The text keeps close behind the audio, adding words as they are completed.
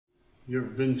You ever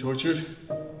been tortured?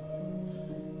 You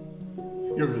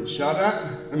ever been shot at?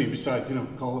 I mean, besides,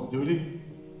 Call of Duty?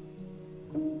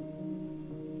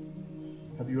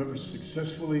 Have you ever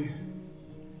successfully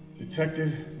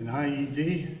detected an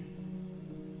IED?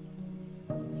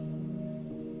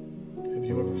 Have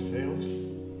you ever failed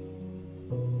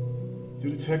to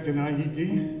detect an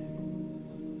IED?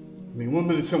 I mean, 1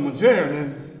 minute someone's there, and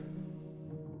then...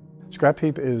 Scrap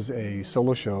Heap is a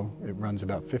solo show. It runs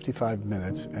about 55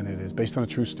 minutes, and it is based on a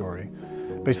true story,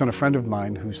 based on a friend of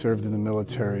mine who served in the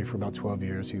military for about 12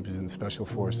 years. He was in Special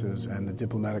Forces and the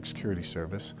Diplomatic Security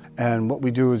Service. And what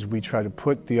we do is we try to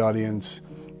put the audience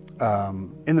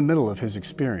in the middle of his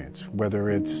experience, whether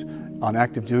it's on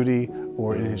active duty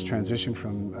or in his transition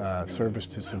from service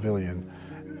to civilian.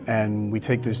 And we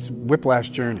take this whiplash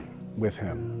journey with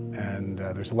him. And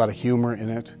there's a lot of humor in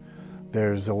it.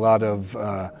 There's a lot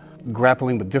of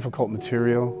grappling with difficult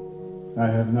material. I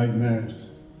have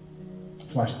nightmares,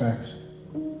 flashbacks.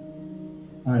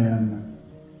 I am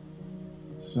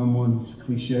someone's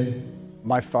cliche.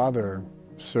 My father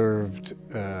served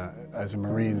as a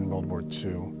Marine in World War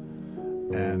II,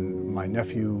 and my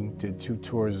nephew did 2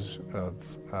 tours of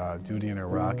duty in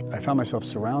Iraq. I found myself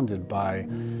surrounded by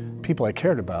people I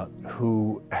cared about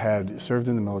who had served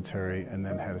in the military and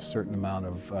then had a certain amount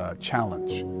of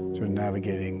challenge sort of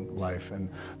navigating life. And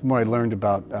the more I learned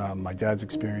about my dad's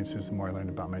experiences, the more I learned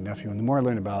about my nephew, and the more I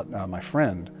learned about my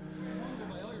friend,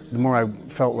 the more I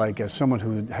felt like, as someone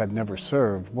who had never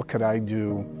served, what could I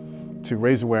do to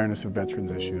raise awareness of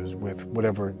veterans issues with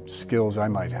whatever skills I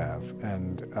might have.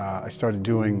 And I started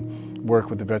doing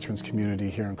work with the veterans community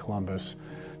here in Columbus,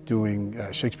 doing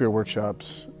Shakespeare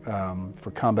workshops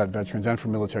for combat veterans and for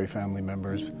military family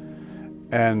members.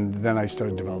 And then I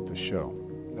started to develop this show.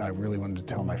 I really wanted to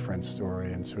tell my friend's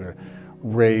story and sort of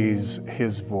raise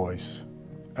his voice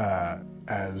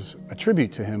as a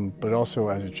tribute to him, but also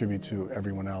as a tribute to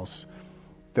everyone else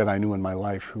that I knew in my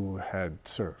life who had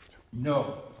served.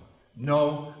 No,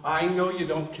 I know you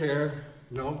don't care.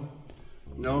 No,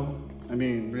 I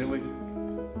mean, really?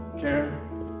 Care?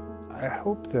 I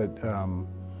hope that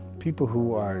people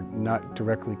who are not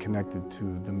directly connected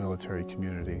to the military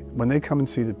community, when they come and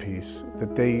see the piece,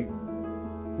 that they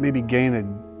maybe gain a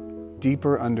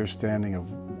deeper understanding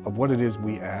of what it is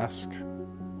we ask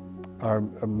our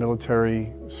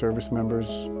military service members,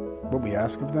 what we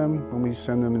ask of them when we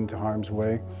send them into harm's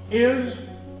way. Is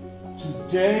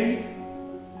today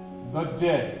the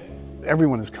day?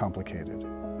 Everyone is complicated.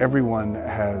 Everyone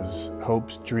has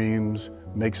hopes, dreams,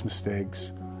 makes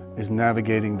mistakes, is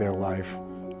navigating their life,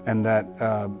 and that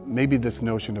maybe this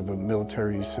notion of a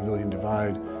military-civilian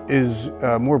divide is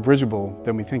more bridgeable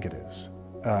than we think it is,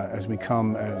 as we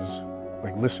come as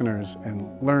like listeners and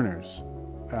learners,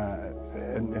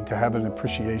 and to have an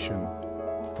appreciation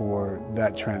for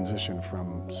that transition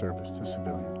from service to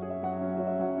civilian.